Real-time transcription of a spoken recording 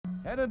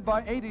Headed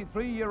by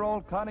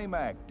 83-year-old Connie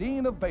Mack,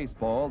 Dean of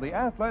Baseball, the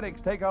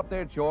Athletics take up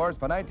their chores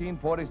for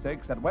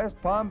 1946 at West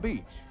Palm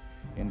Beach.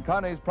 In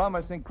Connie's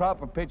promising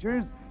crop of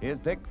pitchers is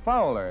Dick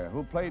Fowler,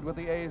 who played with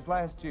the A's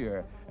last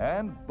year,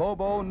 and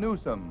Bobo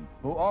Newsom,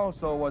 who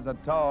also was a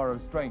tower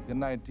of strength in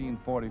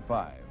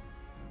 1945.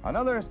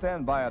 Another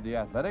standby at the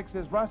Athletics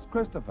is Russ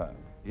Christopher.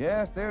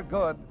 Yes, they're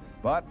good,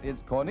 but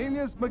it's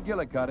Cornelius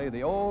McGillicuddy,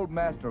 the old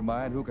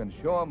mastermind, who can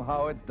show them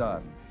how it's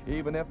done,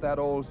 even if that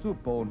old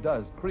soup bone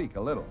does creak a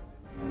little.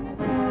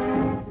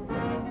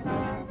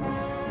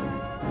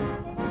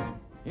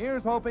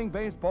 Here's hoping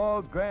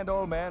baseball's grand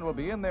old man will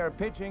be in there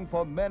pitching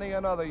for many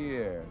another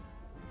year.